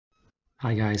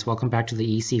Hi guys, welcome back to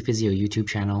the EC Physio YouTube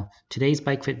channel. Today's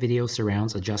bike fit video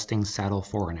surrounds adjusting saddle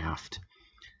fore and aft.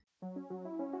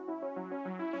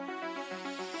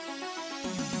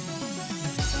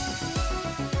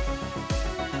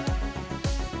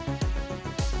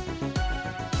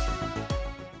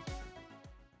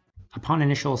 Upon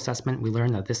initial assessment, we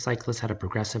learned that this cyclist had a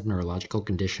progressive neurological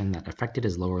condition that affected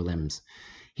his lower limbs.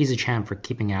 He's a champ for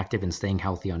keeping active and staying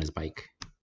healthy on his bike.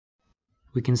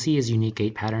 We can see his unique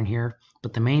gait pattern here,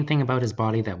 but the main thing about his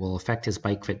body that will affect his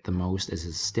bike fit the most is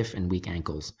his stiff and weak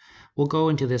ankles. We'll go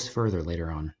into this further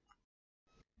later on.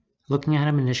 Looking at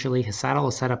him initially, his saddle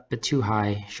is set up a bit too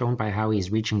high, shown by how he's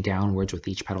reaching downwards with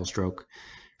each pedal stroke.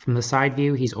 From the side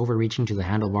view, he's overreaching to the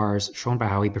handlebars, shown by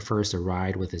how he prefers to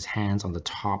ride with his hands on the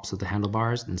tops of the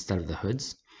handlebars instead of the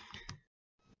hoods.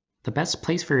 The best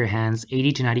place for your hands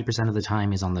 80 to 90% of the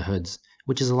time is on the hoods,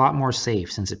 which is a lot more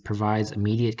safe since it provides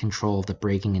immediate control of the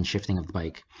braking and shifting of the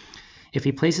bike. If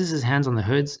he places his hands on the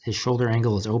hoods, his shoulder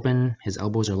angle is open, his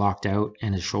elbows are locked out,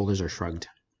 and his shoulders are shrugged.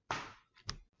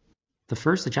 The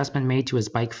first adjustment made to his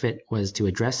bike fit was to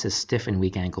address his stiff and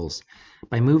weak ankles.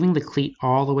 By moving the cleat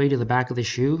all the way to the back of the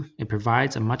shoe, it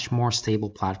provides a much more stable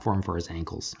platform for his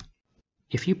ankles.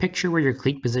 If you picture where your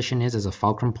cleat position is as a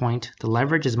fulcrum point, the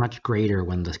leverage is much greater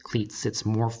when the cleat sits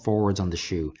more forwards on the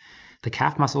shoe. The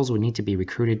calf muscles would need to be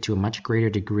recruited to a much greater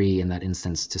degree in that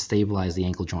instance to stabilize the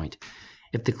ankle joint.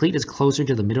 If the cleat is closer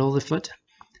to the middle of the foot,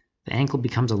 the ankle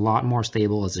becomes a lot more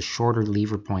stable as the shorter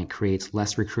lever point creates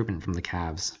less recruitment from the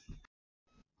calves.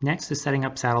 Next is setting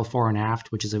up saddle fore and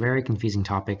aft, which is a very confusing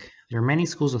topic. There are many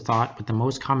schools of thought, with the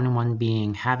most common one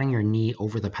being having your knee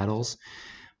over the pedals,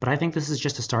 but I think this is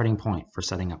just a starting point for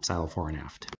setting up saddle fore and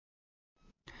aft.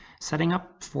 Setting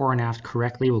up fore and aft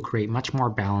correctly will create much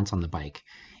more balance on the bike.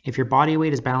 If your body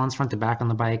weight is balanced front to back on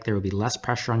the bike, there will be less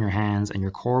pressure on your hands and your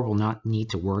core will not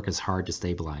need to work as hard to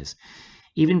stabilize.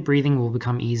 Even breathing will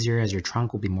become easier as your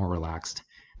trunk will be more relaxed.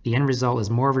 The end result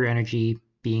is more of your energy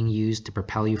being used to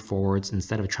propel you forwards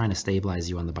instead of trying to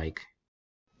stabilize you on the bike.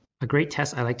 A great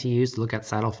test I like to use to look at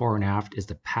saddle fore and aft is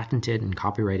the patented and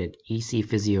copyrighted EC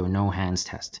Physio no hands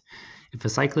test. If a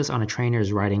cyclist on a trainer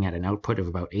is riding at an output of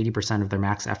about 80% of their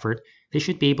max effort, they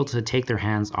should be able to take their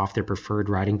hands off their preferred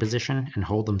riding position and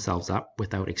hold themselves up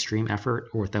without extreme effort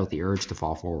or without the urge to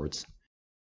fall forwards.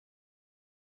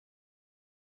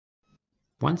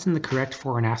 Once in the correct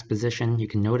fore and aft position, you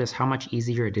can notice how much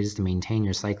easier it is to maintain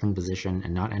your cycling position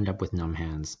and not end up with numb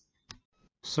hands.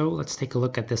 So let's take a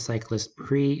look at this cyclist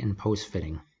pre and post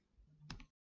fitting.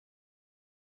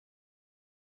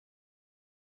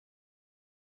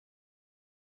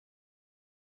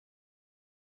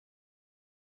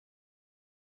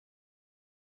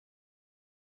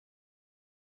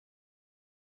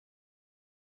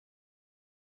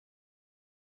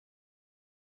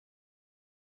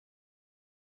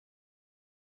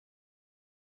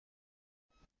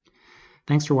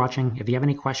 Thanks for watching. If you have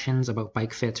any questions about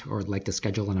bike fit or would like to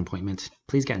schedule an appointment,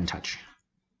 please get in touch.